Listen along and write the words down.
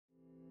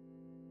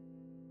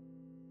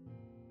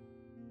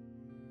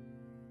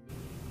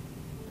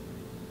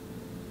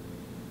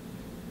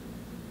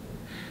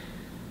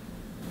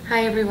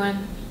Hi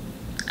everyone.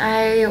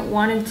 I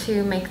wanted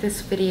to make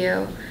this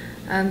video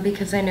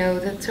because I know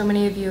that so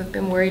many of you have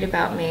been worried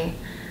about me,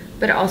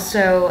 but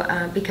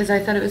also because I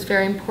thought it was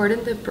very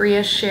important that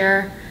Bria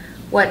share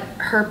what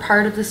her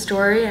part of the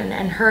story and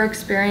her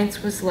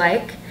experience was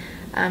like.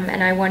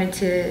 And I wanted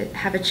to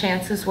have a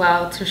chance as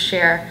well to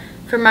share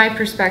from my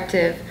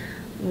perspective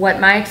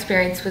what my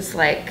experience was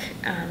like.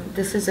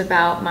 This is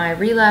about my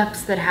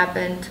relapse that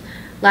happened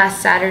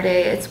last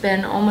Saturday. It's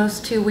been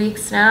almost 2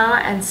 weeks now,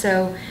 and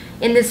so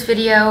in this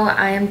video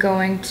I am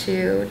going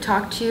to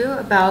talk to you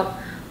about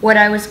what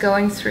I was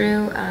going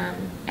through,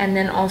 and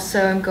then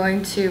also I'm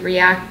going to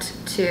react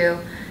to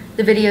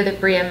the video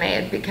that Bria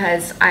made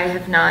because I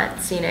have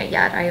not seen it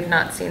yet. I have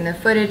not seen the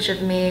footage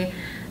of me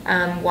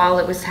while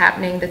it was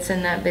happening that's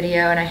in that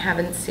video, and I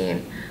haven't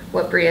seen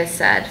what Bria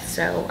said,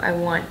 so I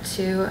want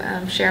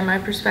to share my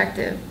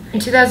perspective. In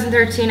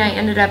 2013, I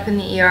ended up in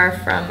the ER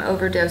from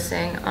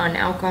overdosing on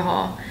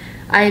alcohol.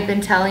 I had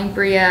been telling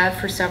Bria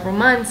for several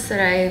months that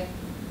I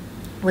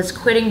was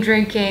quitting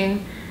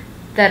drinking,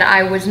 that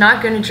I was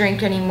not going to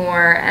drink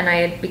anymore, and I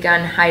had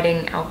begun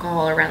hiding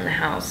alcohol around the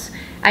house.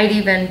 I'd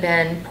even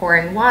been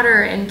pouring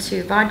water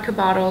into vodka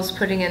bottles,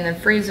 putting in the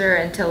freezer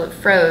until it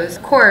froze.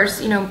 Of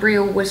course,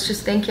 Bria was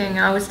just thinking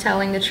I was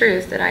telling the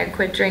truth, that I had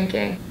quit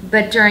drinking.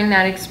 But during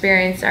that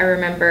experience, I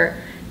remember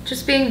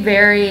just being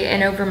very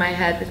in over my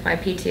head with my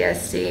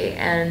PTSD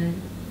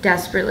and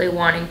desperately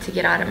wanting to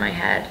get out of my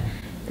head.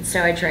 And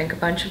so I drank a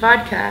bunch of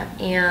vodka,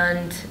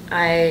 and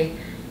I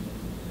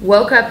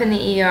woke up in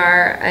the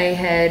ER. I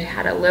had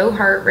had a low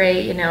heart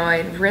rate,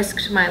 I'd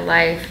risked my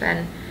life,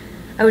 and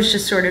I was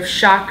just sort of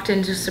shocked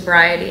into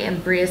sobriety.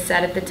 And Bria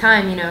said at the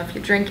time, if you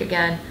drink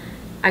again,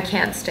 I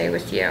can't stay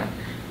with you.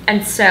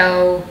 And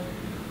so,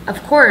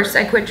 of course,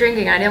 I quit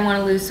drinking. I didn't want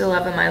to lose the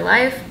love of my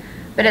life.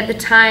 But at the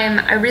time,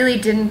 I really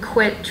didn't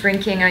quit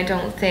drinking, I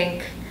don't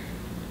think,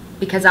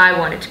 because I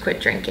wanted to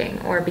quit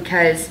drinking or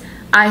because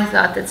I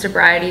thought that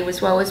sobriety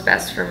was what was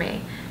best for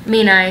me. I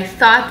mean, I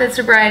thought that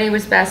sobriety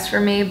was best for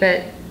me,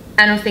 but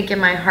I don't think in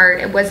my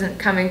heart it wasn't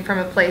coming from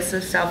a place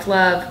of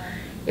self-love.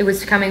 It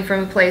was coming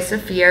from a place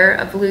of fear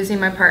of losing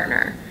my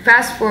partner.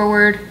 Fast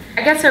forward,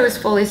 I guess I was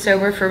fully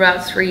sober for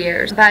about 3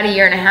 years. About a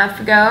year and a half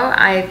ago,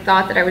 I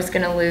thought that I was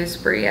gonna lose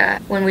Bria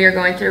when we were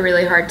going through a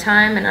really hard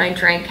time, and I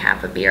drank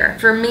half a beer.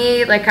 For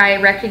me,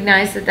 I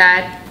recognized that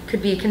that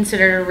could be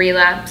considered a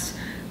relapse,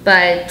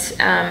 but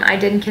I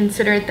didn't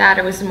consider it that.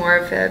 It was more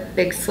of a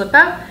big slip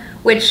up,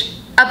 which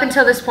up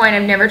until this point,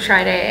 I've never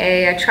tried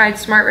AA. I tried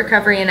Smart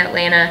Recovery in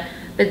Atlanta,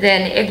 but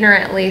then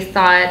ignorantly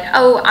thought,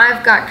 oh,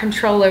 I've got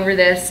control over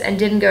this, and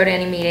didn't go to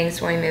any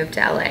meetings when we moved to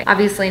LA.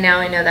 Obviously now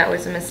I know that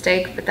was a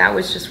mistake, but that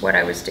was just what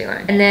I was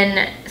doing. And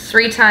then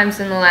 3 times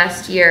in the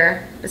last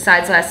year,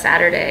 besides last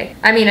Saturday,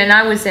 and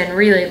I was in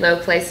really low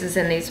places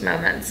in these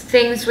moments.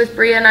 Things with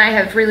Bria and I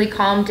have really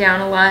calmed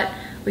down a lot.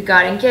 We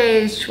got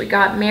engaged, we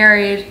got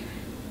married.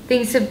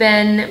 Things have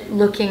been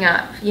looking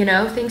up,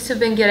 things have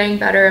been getting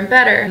better and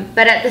better.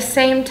 But at the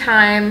same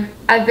time,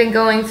 I've been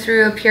going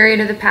through a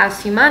period of the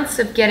past few months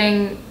of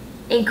getting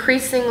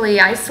increasingly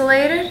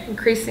isolated,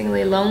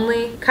 increasingly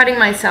lonely, cutting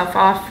myself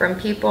off from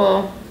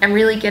people, and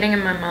really getting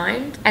in my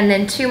mind. And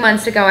then 2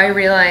 months ago, I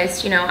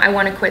realized, I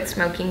want to quit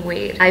smoking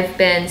weed. I've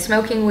been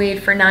smoking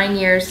weed for 9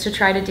 years to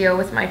try to deal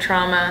with my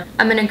trauma.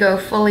 I'm gonna go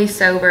fully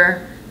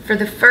sober for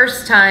the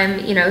first time,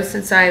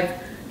 since I've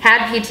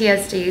had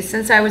PTSD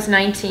since I was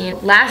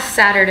 19. Last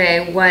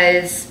Saturday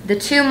was the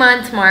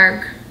 2-month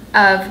mark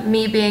of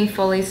me being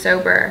fully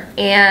sober.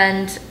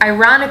 And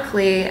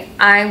ironically,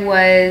 I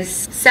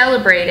was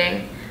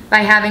celebrating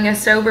by having a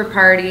sober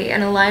party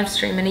and a live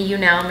stream in a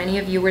YouNow. Many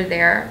of you were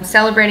there,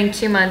 celebrating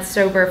 2 months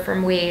sober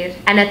from weed.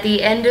 And at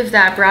the end of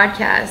that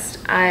broadcast,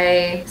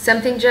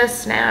 something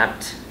just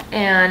snapped.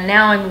 And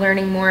now I'm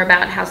learning more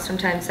about how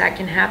sometimes that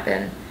can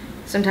happen.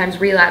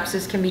 Sometimes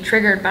relapses can be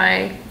triggered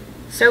by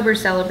sober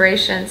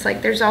celebrations.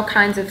 There's all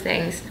kinds of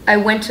things. I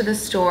went to the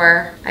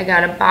store, I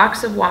got a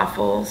box of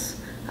waffles,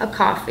 a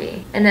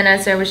coffee, and then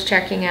as I was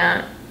checking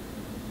out,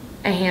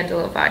 a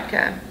handle of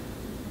vodka.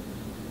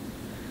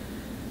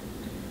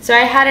 So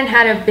I hadn't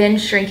had a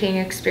binge drinking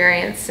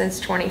experience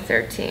since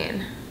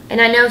 2013. And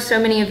I know so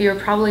many of you are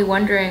probably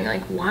wondering,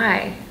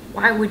 why?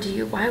 Why would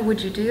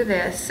you do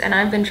this? And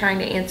I've been trying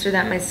to answer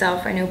that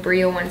myself. I know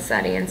Bria wants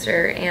that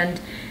answer,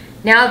 and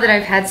now that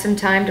I've had some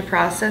time to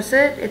process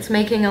it, it's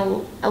making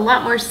a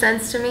lot more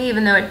sense to me,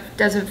 even though it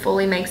doesn't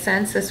fully make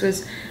sense. This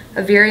was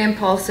a very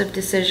impulsive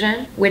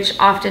decision, which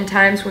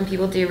oftentimes when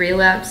people do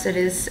relapse, it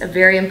is a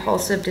very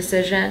impulsive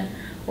decision,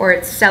 or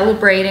it's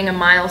celebrating a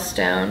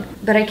milestone.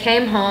 But I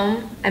came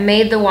home, I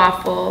made the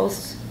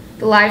waffles,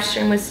 the live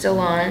stream was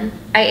still on.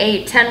 I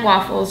ate 10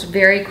 waffles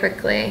very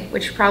quickly,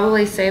 which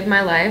probably saved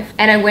my life.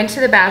 And I went to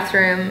the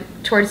bathroom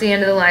towards the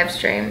end of the live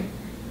stream,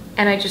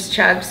 and I just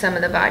chugged some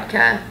of the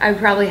vodka. I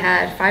probably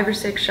had 5 or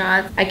 6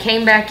 shots. I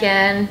came back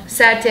in,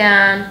 sat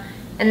down,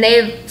 and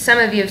some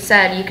of you have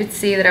said you could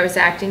see that I was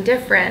acting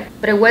different,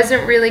 but I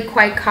wasn't really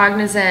quite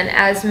cognizant.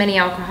 As many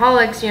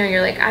alcoholics,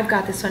 you're like, I've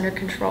got this under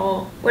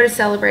control. What a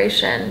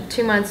celebration,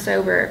 2 months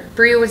sober.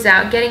 Bria was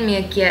out getting me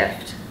a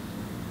gift.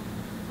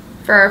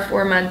 for our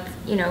 4-month,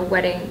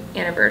 wedding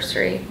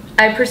anniversary.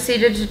 I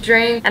proceeded to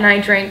drink, and I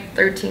drank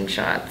 13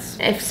 shots.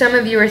 If some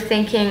of you are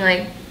thinking,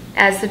 like,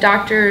 as the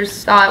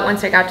doctors thought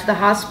once I got to the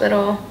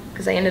hospital,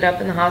 because I ended up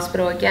in the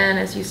hospital again,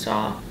 as you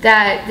saw,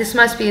 that this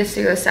must be a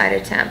suicide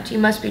attempt. You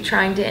must be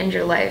trying to end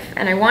your life.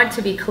 And I want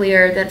to be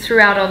clear that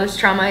throughout all this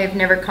trauma, I've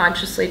never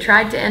consciously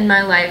tried to end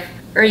my life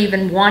or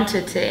even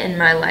wanted to end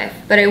my life.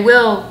 But I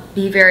will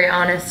be very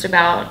honest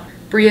about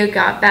Bria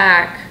got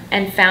back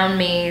and found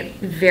me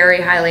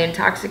very highly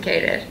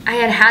intoxicated. I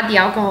had the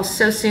alcohol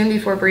so soon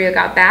before Bria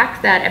got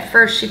back that at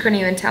first she couldn't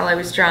even tell I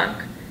was drunk.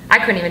 I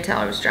couldn't even tell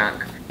I was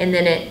drunk. And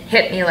then it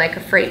hit me like a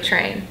freight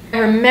train. I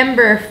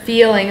remember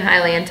feeling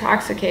highly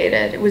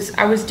intoxicated.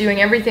 I was doing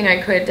everything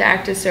I could to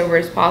act as sober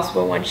as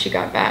possible once she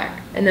got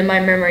back. And then my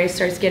memory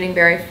starts getting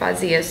very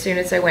fuzzy as soon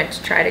as I went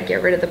to try to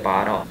get rid of the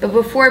bottle. But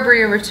before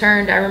Bria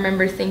returned, I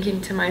remember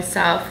thinking to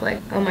myself, like,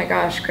 oh my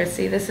gosh,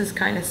 Chrissy, this is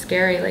kind of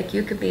scary. Like,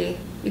 you could be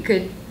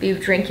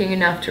drinking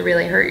enough to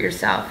really hurt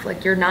yourself.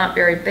 Like, you're not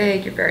very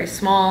big, you're very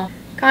small.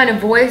 Kind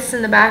of voice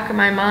in the back of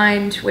my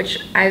mind,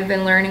 which I've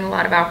been learning a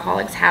lot of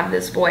alcoholics have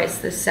this voice,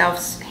 this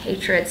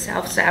self-hatred,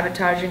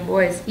 self-sabotaging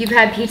voice. You've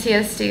had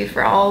PTSD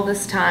for all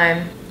this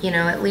time,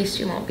 at least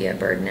you won't be a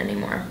burden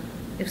anymore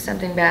if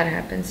something bad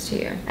happens to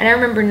you. And I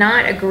remember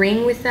not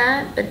agreeing with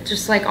that, but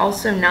just like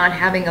also not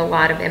having a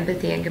lot of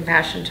empathy and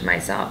compassion to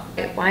myself.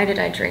 Why did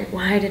I drink?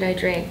 Why did I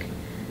drink?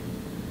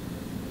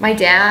 My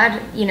dad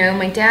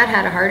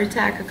had a heart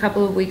attack a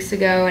couple of weeks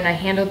ago, and I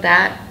handled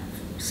that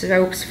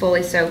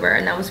fully sober,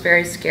 and that was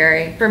very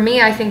scary. For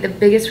me, I think the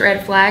biggest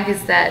red flag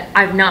is that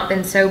I've not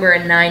been sober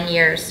in 9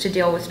 years to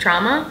deal with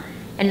trauma,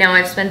 and now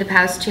I've spent the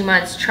past 2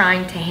 months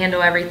trying to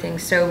handle everything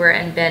sober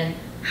and been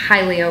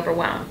highly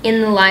overwhelmed. In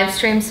the live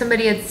stream,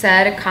 somebody had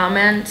said a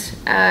comment,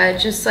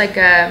 just like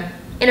a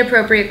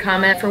inappropriate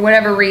comment. For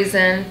whatever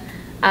reason,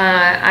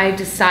 I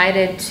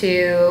decided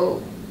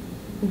to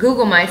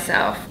Google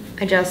myself.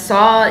 I just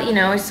saw,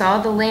 I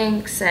saw the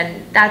links,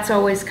 and that's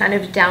always kind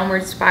of a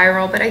downward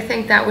spiral, but I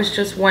think that was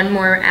just one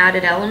more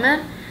added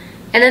element.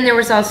 And then there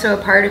was also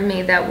a part of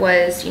me that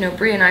was,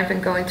 Bria and I have been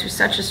going through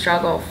such a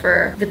struggle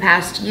for the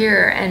past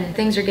year, and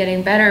things are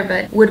getting better,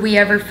 but would we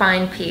ever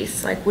find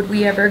peace? Like, would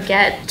we ever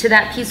get to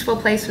that peaceful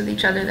place with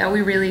each other that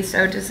we really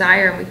so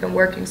desire and we've been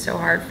working so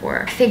hard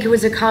for? I think it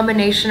was a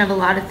combination of a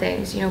lot of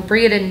things.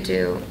 Bria didn't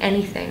do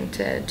anything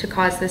to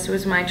cause this. It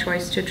was my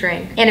choice to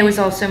drink. And it was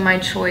also my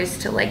choice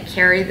to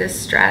carry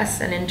this stress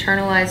and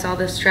internalize all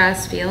the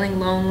stress, feeling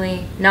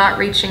lonely, not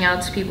reaching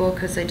out to people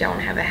because I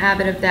don't have a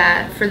habit of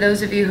that. For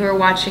those of you who are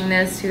watching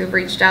this, who have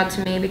reached out to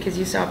me because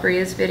you saw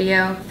Bria's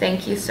video,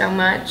 thank you so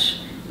much.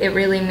 It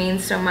really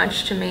means so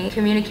much to me.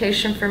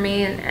 Communication for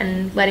me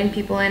and letting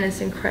people in is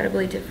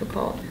incredibly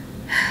difficult.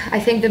 I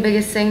think the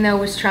biggest thing though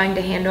was trying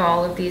to handle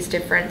all of these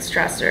different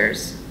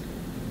stressors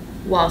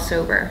while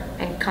sober,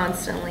 and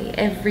constantly,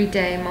 every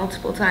day,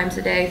 multiple times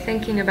a day,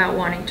 thinking about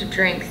wanting to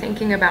drink,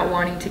 thinking about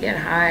wanting to get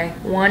high,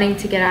 wanting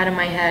to get out of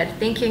my head,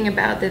 thinking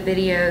about the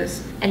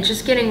videos, and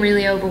just getting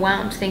really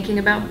overwhelmed, thinking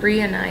about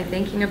Bria and I,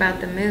 thinking about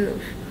the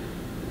move.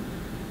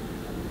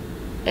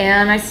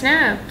 And I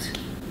snapped.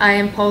 I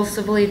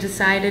impulsively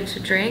decided to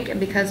drink, and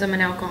because I'm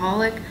an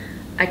alcoholic,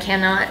 I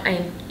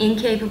am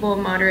incapable of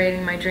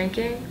moderating my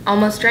drinking.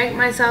 Almost drank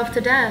myself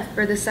to death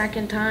for the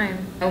second time.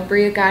 When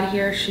Bria got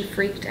here, she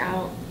freaked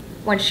out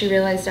once she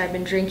realized I'd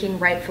been drinking,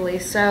 rightfully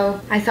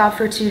so. I thought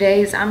for 2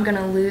 days, I'm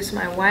gonna lose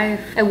my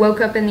wife. I woke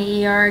up in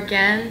the ER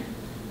again.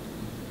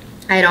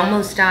 I had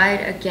almost died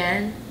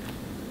again.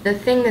 The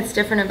thing that's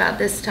different about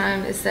this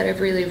time is that I've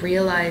really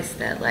realized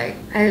that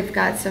I've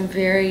got some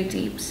very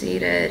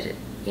deep-seated,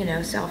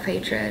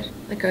 self-hatred,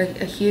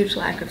 a huge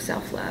lack of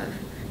self-love.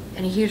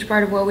 And a huge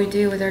part of what we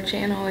do with our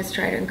channel is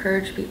try to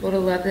encourage people to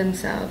love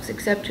themselves,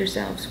 accept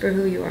yourselves for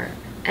who you are.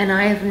 And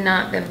I have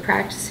not been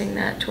practicing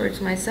that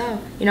towards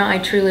myself. I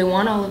truly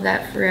want all of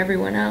that for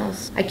everyone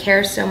else. I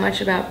care so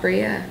much about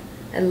Bria.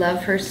 I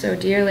love her so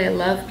dearly. I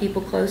love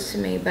people close to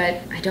me,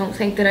 but I don't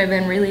think that I've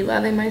been really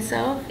loving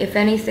myself. If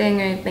anything,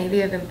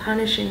 maybe I've been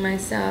punishing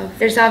myself.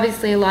 There's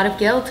obviously a lot of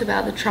guilt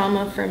about the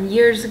trauma from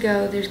years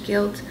ago. There's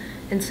guilt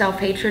and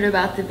self-hatred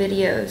about the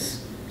videos.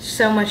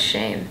 So much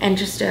shame, and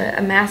just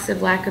a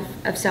massive lack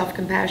of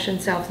self-compassion,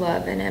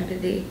 self-love, and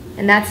empathy.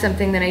 And that's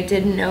something that I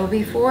didn't know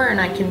before,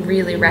 and I can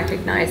really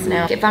recognize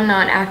now. If I'm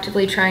not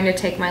actively trying to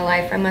take my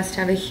life, I must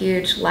have a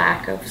huge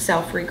lack of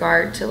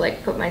self-regard to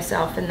put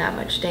myself in that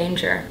much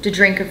danger, to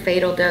drink a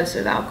fatal dose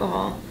of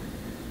alcohol.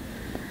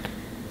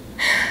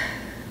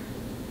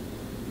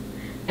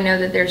 I know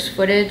that there's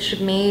footage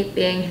of me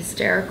being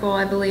hysterical,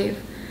 I believe.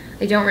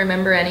 I don't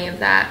remember any of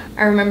that.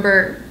 I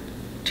remember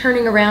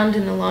turning around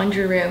in the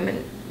laundry room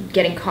and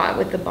getting caught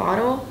with the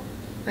bottle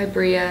by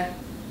Bria,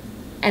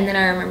 and then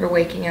I remember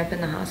waking up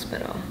in the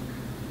hospital.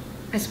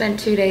 I spent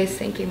 2 days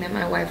thinking that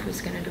my wife was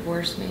going to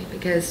divorce me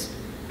because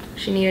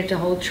she needed to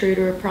hold true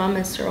to her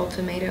promise or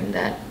ultimatum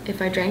that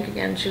if I drank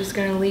again, she was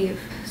going to leave.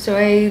 So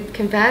I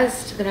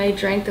confessed that I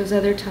drank those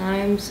other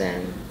times,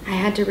 and I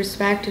had to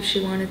respect if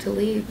she wanted to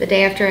leave. The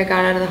day after I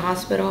got out of the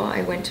hospital,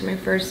 I went to my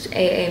first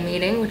AA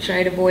meeting, which I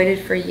had avoided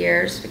for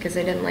years because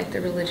I didn't like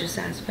the religious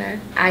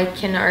aspect. I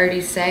can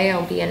already say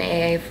I'll be in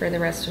AA for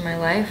the rest of my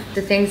life.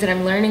 The things that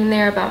I'm learning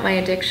there about my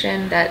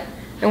addiction, that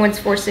no one's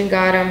forcing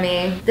God on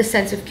me, the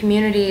sense of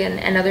community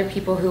and other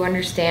people who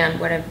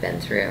understand what I've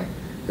been through,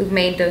 who've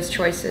made those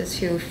choices,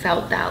 who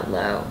felt that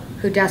low,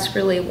 who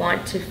desperately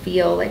want to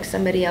feel like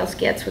somebody else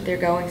gets what they're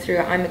going through.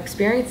 I'm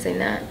experiencing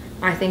that.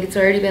 I think it's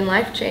already been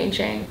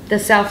life-changing. The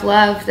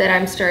self-love that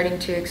I'm starting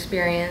to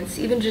experience,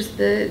 even just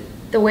the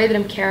way that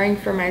I'm caring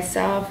for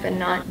myself and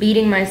not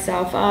beating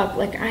myself up.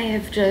 Like, I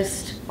have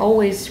just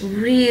always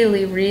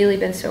really, really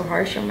been so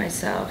harsh on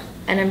myself.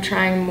 And I'm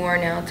trying more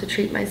now to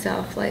treat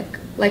myself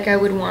like I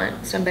would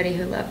want somebody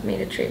who loved me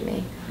to treat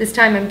me. This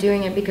time I'm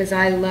doing it because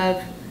I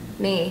love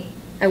me.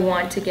 I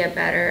want to get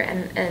better,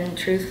 and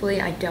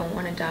truthfully, I don't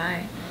want to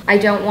die. I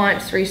don't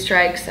want 3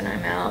 strikes and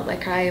I'm out.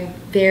 Like, I'm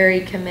very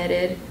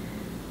committed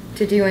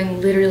to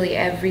doing literally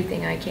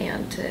everything I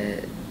can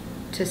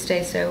to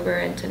stay sober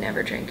and to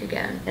never drink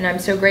again. And I'm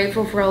so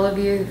grateful for all of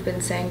you who've been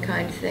saying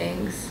kind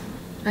things.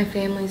 My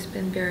family's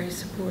been very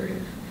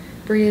supportive.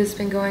 Bria's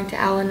been going to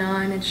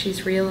Al-Anon, and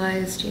she's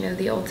realized, you know,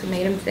 the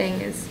ultimatum thing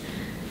is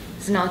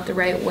not the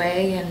right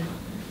way, and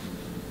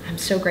I'm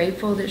so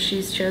grateful that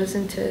she's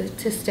chosen to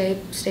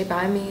stay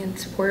by me and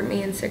support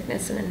me in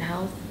sickness and in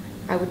health.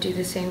 I would do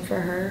the same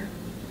for her.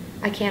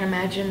 I can't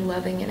imagine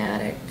loving an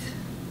addict,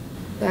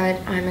 but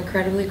I'm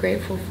incredibly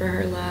grateful for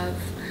her love.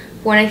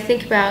 When I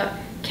think about,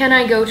 can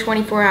I go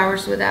 24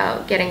 hours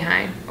without getting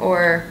high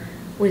or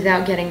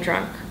without getting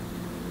drunk?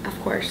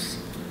 Of course.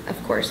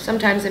 Of course.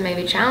 Sometimes it may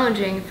be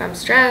challenging if I'm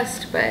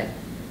stressed, but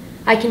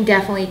I can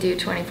definitely do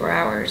 24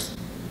 hours.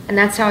 And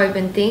that's how I've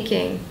been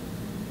thinking.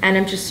 And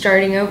I'm just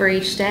starting over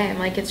each day. I'm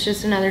like, it's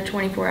just another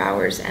 24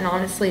 hours. And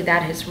honestly,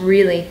 that has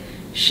really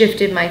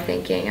shifted my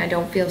thinking. I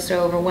don't feel so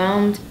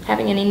overwhelmed.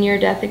 Having any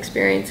near-death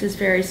experience is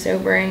very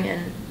sobering,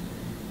 and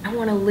I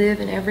want to live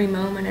in every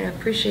moment and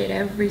appreciate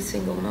every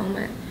single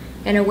moment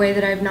in a way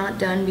that I've not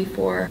done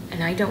before.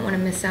 And I don't want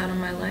to miss out on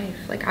my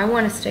life. Like, I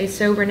want to stay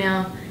sober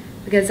now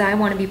because I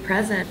want to be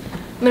present.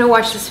 I'm going to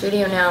watch this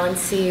video now and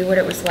see what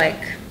it was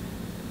like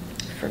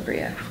for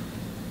Bria.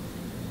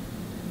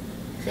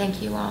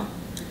 Thank you all.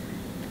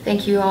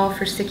 Thank you all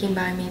for sticking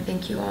by me.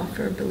 Thank you all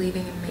for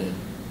believing in me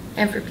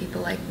and for people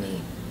like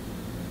me.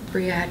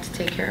 Bria had to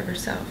take care of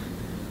herself,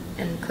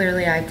 and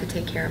clearly I had to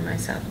take care of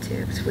myself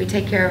too. So if we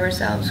take care of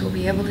ourselves, we'll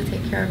be able to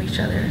take care of each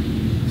other.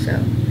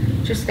 So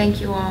just thank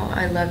you all.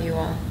 I love you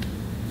all.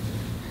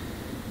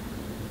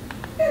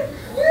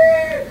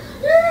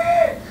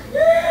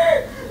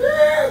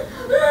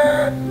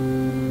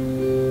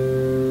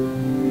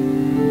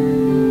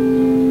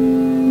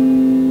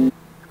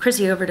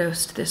 Chrissy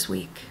overdosed this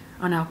week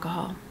on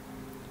alcohol.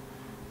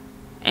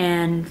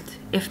 And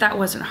if that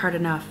wasn't hard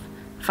enough,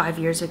 5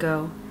 years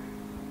ago,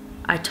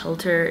 I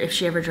told her if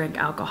she ever drank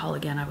alcohol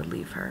again, I would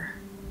leave her.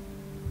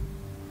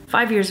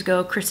 5 years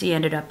ago, Chrissy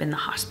ended up in the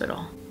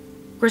hospital.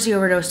 Chrissy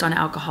overdosed on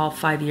alcohol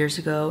 5 years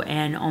ago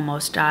and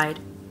almost died.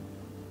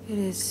 It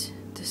is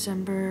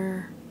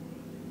December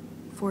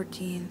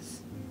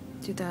 14th,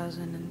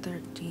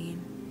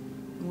 2013.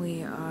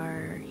 We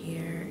are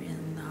here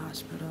in the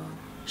hospital.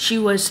 She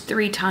was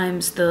 3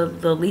 times the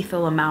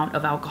lethal amount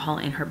of alcohol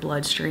in her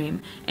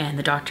bloodstream, and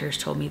the doctors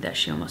told me that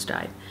she almost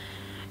died.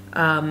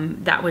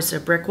 That was a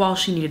brick wall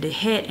she needed to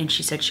hit, and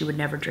she said she would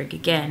never drink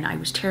again. I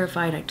was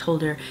terrified. I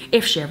told her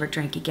if she ever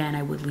drank again,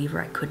 I would leave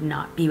her. I could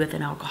not be with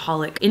an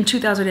alcoholic. In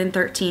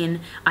 2013,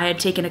 I had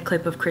taken a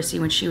clip of Chrissy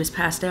when she was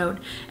passed out,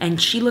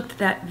 and she looked at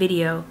that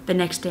video the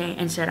next day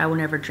and said, I will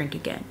never drink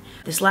again.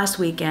 This last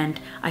weekend,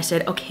 I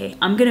said, okay,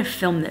 I'm gonna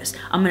film this.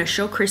 I'm gonna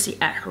show Chrissy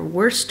at her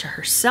worst to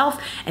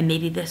herself, and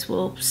maybe this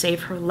will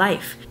save her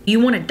life. You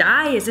wanna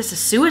die? Is this a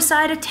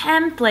suicide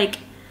attempt? Like,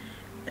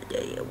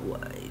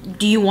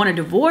 do you want a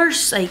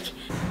divorce? Like,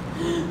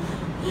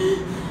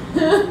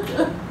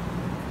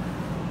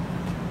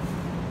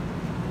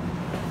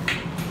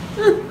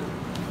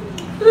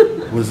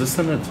 was this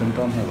an attempt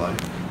on her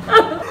life?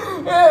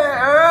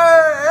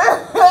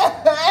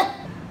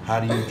 How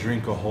do you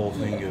drink a whole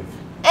thing of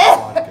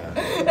vodka?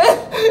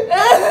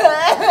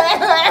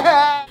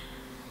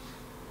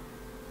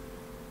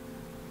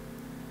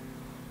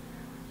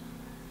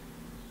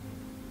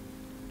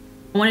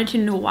 I wanted to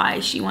know why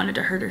she wanted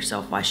to hurt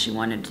herself, why she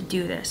wanted to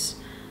do this.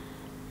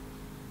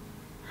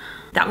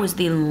 That was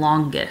the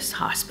longest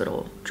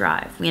hospital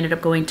drive. We ended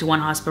up going to one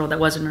hospital that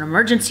wasn't an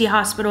emergency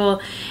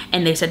hospital,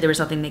 and they said there was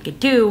nothing they could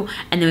do,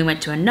 and then we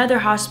went to another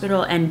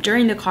hospital, and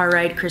during the car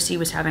ride, Chrissy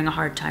was having a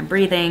hard time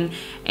breathing,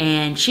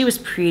 and she was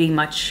pretty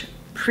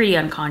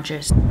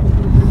unconscious.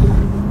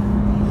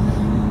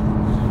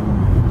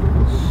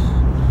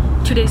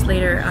 2 days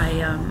later,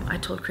 I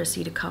told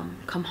Chrissy to come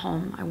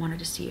home. I wanted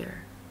to see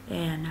her,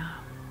 and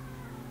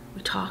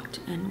we talked,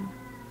 and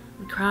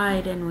we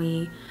cried, and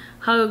we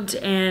hugged,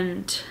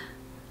 and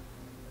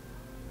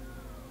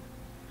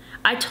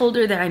I told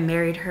her that I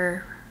married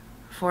her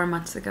 4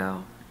 months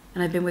ago,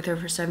 And I've been with her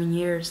for 7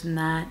 years, and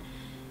that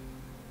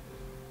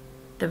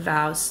the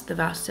vows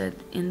said,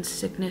 in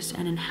sickness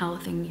and in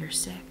health, and you're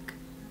sick.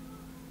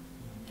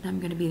 And I'm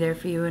gonna be there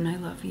for you, and I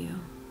love you.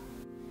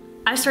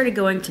 I started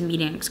going to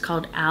meetings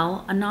called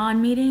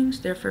Al-Anon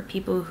meetings. They're for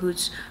people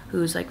whose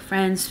like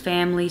friends,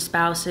 family,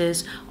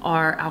 spouses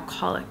are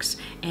alcoholics.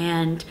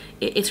 And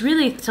it's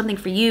really something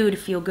for you to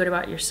feel good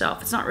about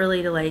yourself. It's not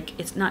really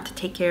it's not to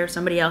take care of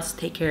somebody else, to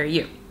take care of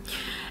you.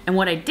 And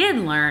what I did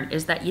learn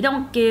is that you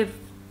don't give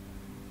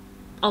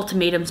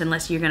ultimatums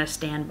unless you're gonna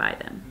stand by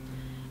them.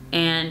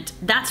 And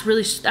that's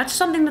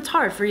something that's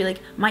hard for you.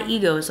 Like my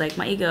ego,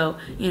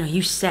 you know,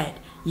 you said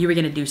you were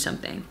gonna do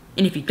something.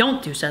 And if you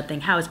don't do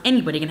something, how is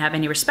anybody gonna have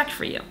any respect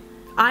for you?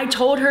 I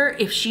told her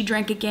if she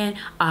drank again,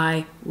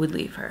 I would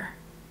leave her.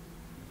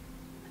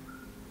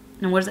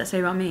 And what does that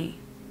say about me?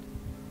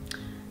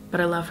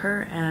 But I love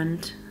her,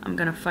 and I'm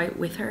gonna fight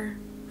with her,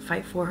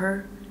 fight for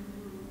her,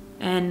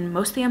 and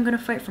mostly I'm gonna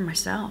fight for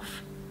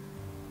myself.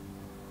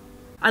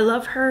 I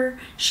love her.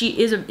 She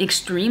is an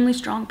extremely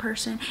strong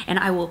person, and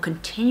I will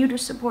continue to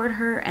support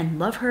her and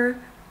love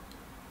her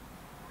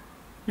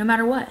no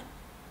matter what,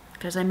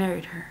 because I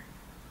married her.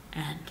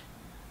 And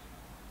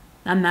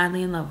I'm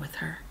madly in love with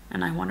her,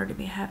 and I want her to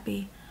be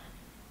happy,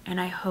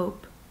 and I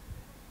hope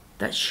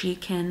that she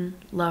can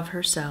love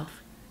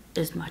herself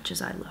as much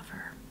as I love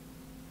her.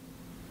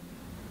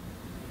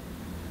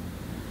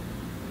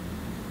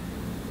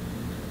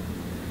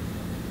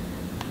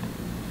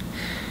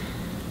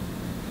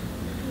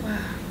 Wow.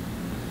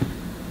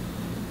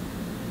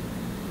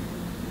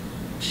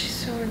 She's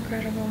so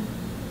incredible.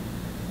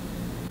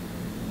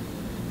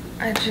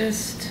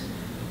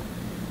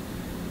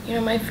 You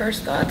know, my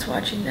first thoughts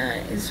watching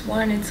that is,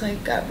 one, it's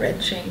like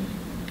gut-wrenching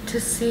to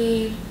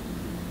see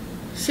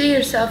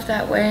yourself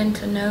that way, and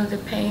to know the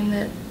pain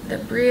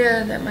that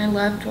Bria, that my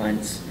loved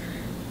ones,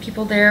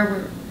 people there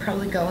were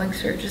probably going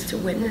through, just to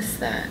witness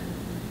that.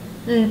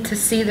 And to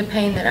see the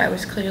pain that I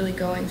was clearly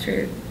going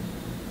through,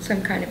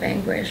 some kind of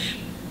anguish.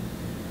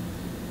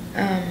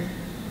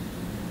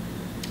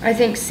 I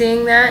think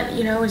seeing that,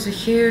 you know, is a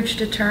huge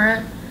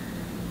deterrent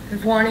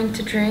of wanting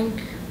to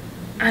drink.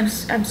 I'm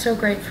so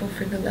grateful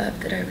for the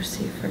love that I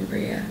received from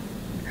Bria.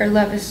 Her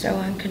love is so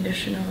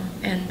unconditional,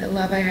 and the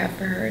love I have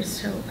for her is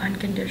so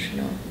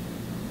unconditional.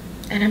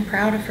 And I'm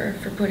proud of her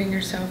for putting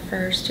herself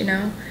first, you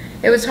know?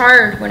 It was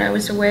hard when I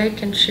was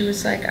awake and she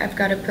was like, I've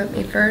got to put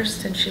me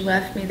first, and she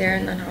left me there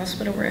in the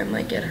hospital room.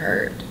 Like, it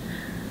hurt.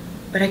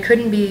 But I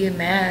couldn't be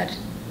mad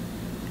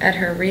at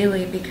her,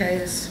 really,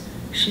 because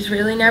she's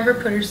really never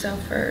put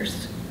herself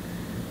first.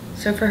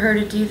 So for her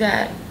to do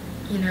that,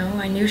 you know,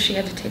 I knew she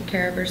had to take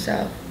care of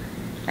herself.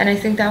 And I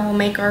think that will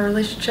make our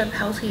relationship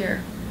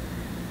healthier,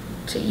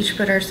 to each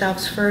put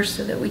ourselves first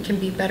so that we can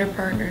be better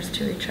partners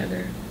to each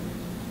other.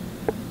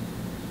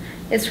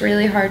 It's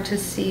really hard to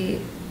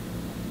see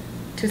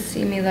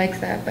me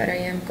like that, but I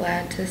am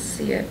glad to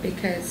see it,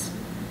 because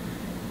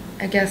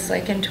I guess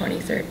like in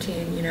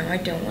 2013, you know, I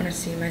don't want to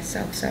see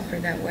myself suffer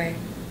that way.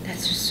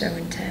 That's just so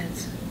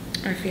intense.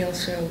 I feel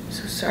so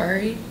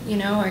sorry. You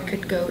know, I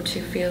could go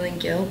to feeling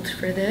guilt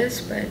for this,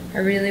 but I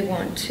really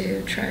want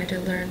to try to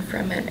learn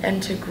from it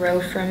and to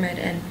grow from it.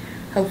 And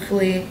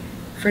hopefully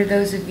for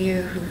those of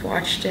you who've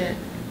watched it,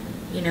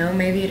 you know,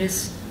 maybe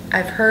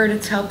I've heard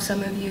it's helped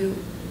some of you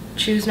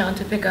choose not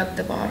to pick up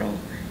the bottle.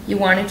 You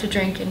wanted to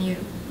drink and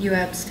you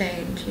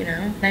abstained, you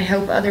know. And I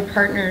hope other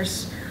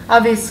partners,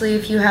 obviously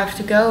if you have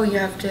to go, you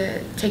have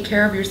to take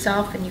care of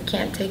yourself and you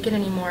can't take it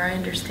anymore. I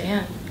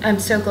understand. I'm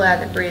so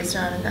glad that Bria's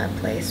not in that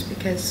place,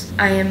 because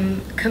I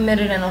am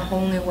committed in a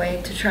whole new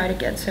way to try to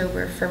get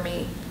sober for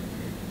me.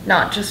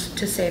 Not just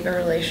to save a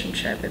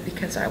relationship, but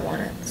because I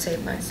want to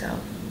save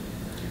myself.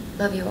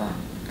 Love you all.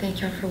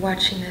 Thank you all for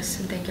watching this,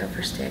 and thank you all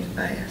for standing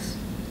by us.